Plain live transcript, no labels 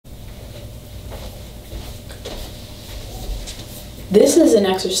This is an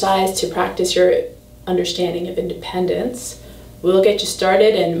exercise to practice your understanding of independence. We'll get you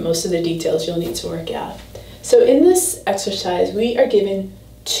started, and most of the details you'll need to work out. So in this exercise, we are given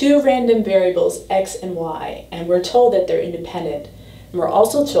two random variables, x and y, and we're told that they're independent. And we're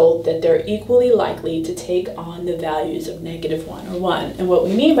also told that they're equally likely to take on the values of -1 or 1. And what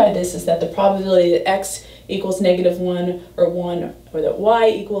we mean by this is that the probability that x equals -1 or 1, or that y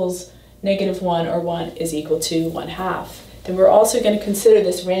equals -1 or 1 is equal to 1/2. Then we're also going to consider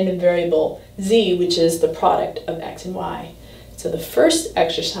this random variable z, which is the product of x and y. So the first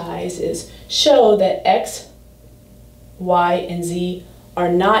exercise is show that x, y, and z are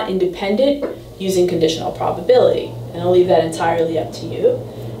not independent using conditional probability. And I'll leave that entirely up to you.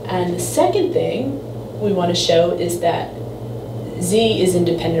 And the second thing we want to show is that z is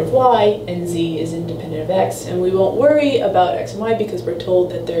independent of y and z is independent of x, and we won't worry about x and y because we're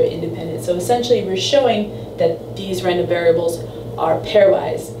told that they're independent. So essentially we're showing that these random variables are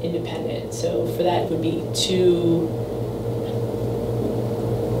pairwise independent. So for that would be two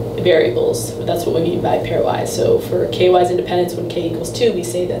variables. That's what we mean by pairwise. So for k-wise independence, when k equals 2, we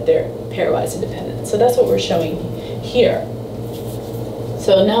say that they're pairwise independent. So that's what we're showing here.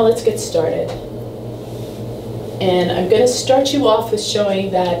 So now let's get started. And I'm going to start you off with showing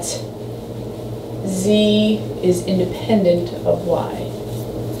that z is independent of y.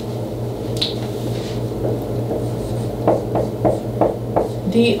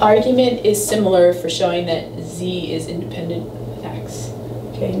 The argument is similar for showing that z is independent of x.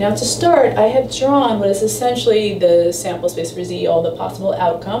 Okay, now to start, I have drawn what is essentially the sample space for z, all the possible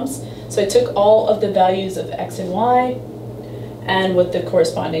outcomes. So I took all of the values of x and y and what the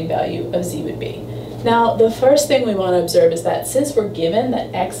corresponding value of z would be. Now, the first thing we want to observe is that since we're given that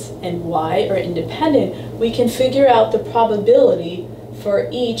x and y are independent, we can figure out the probability for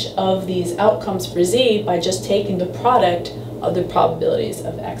each of these outcomes for z by just taking the product of the probabilities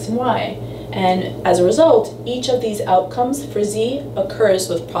of x and y. And as a result, each of these outcomes for z occurs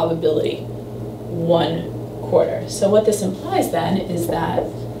with probability 1/4. So what this implies then is that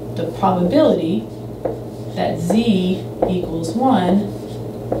the probability that z equals 1,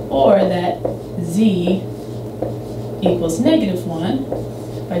 or that z equals -1,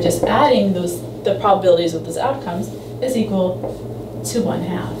 by just adding the probabilities of those outcomes, is equal to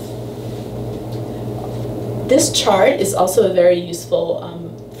 1/2. This chart is also very useful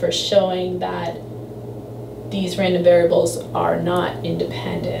for showing that these random variables are not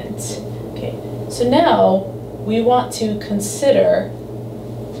independent. Okay, so now we want to consider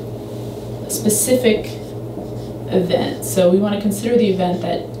a specific event. So we want to consider the event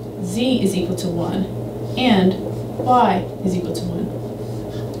that z is equal to 1 and y is equal to 1.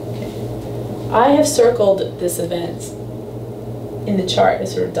 Okay. I have circled this event in the chart, a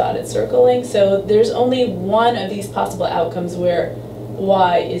sort of dotted circling. So there's only one of these possible outcomes where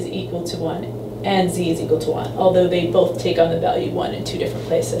y is equal to 1 and z is equal to 1, although they both take on the value 1 in two different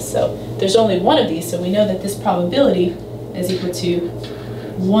places. So there's only one of these, so we know that this probability is equal to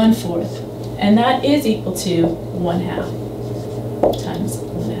 1/4. And that is equal to 1/2 times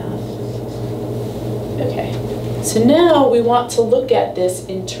 1/2. Okay, so now we want to look at this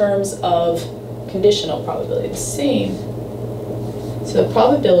in terms of conditional probability, the same. So the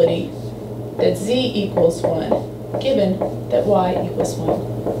probability that z equals 1, given that y equals 1.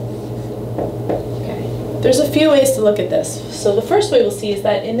 Okay, there's a few ways to look at this. So the first way we'll see is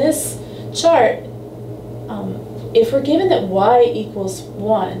that in this chart, if we're given that y equals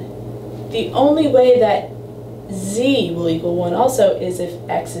 1, the only way that z will equal 1 also is if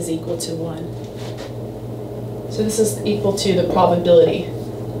x is equal to 1. So this is equal to the probability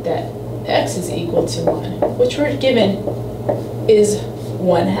that x is equal to 1, which we're given is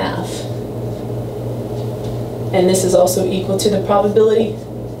 1/2. And this is also equal to the probability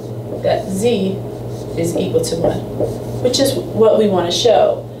that z is equal to 1, which is what we want to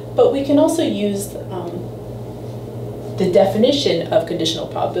show. But we can also use the definition of conditional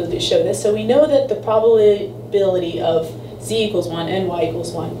probability to show this. So we know that the probability of z equals 1 and y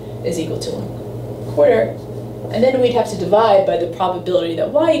equals 1 is equal to 1/4. And then we'd have to divide by the probability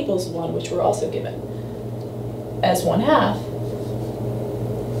that y equals 1, which we're also given as 1/2.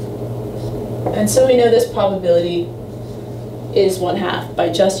 And so we know this probability is 1/2 by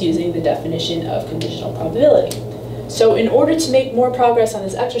just using the definition of conditional probability. So in order to make more progress on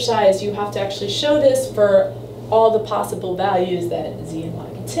this exercise, you have to actually show this for all the possible values that z and y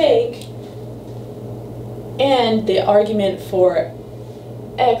can take. And the argument for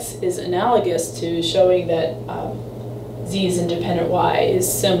x is analogous to showing that z is independent of y is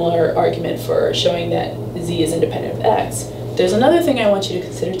similar argument for showing that z is independent of x. There's another thing I want you to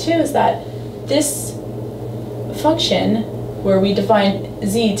consider too, is that this function where we define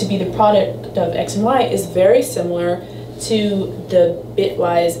z to be the product of x and y, is very similar to the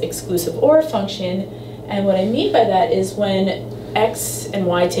bitwise exclusive OR function. And what I mean by that is when x and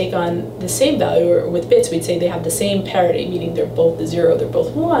y take on the same value, or with bits we'd say they have the same parity, meaning they're both 0, they're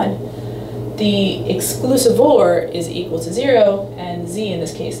both 1, the exclusive OR is equal to 0, and z in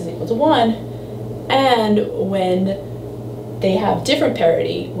this case is equal to 1. And when they have different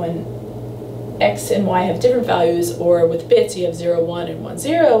parity, when x and y have different values, or with bits you have 0, 1, and 1,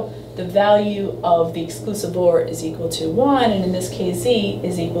 0, the value of the exclusive OR is equal to 1, and in this case z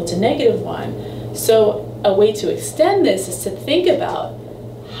is equal to -1. So a way to extend this is to think about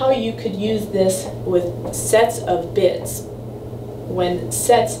how you could use this with sets of bits, when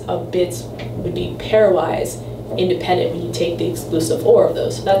sets of bits would be pairwise independent when you take the exclusive OR of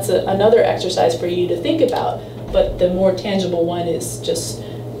those. So that's another exercise for you to think about, but the more tangible one is just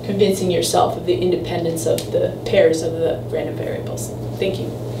convincing yourself of the independence of the pairs of the random variables. Thank you.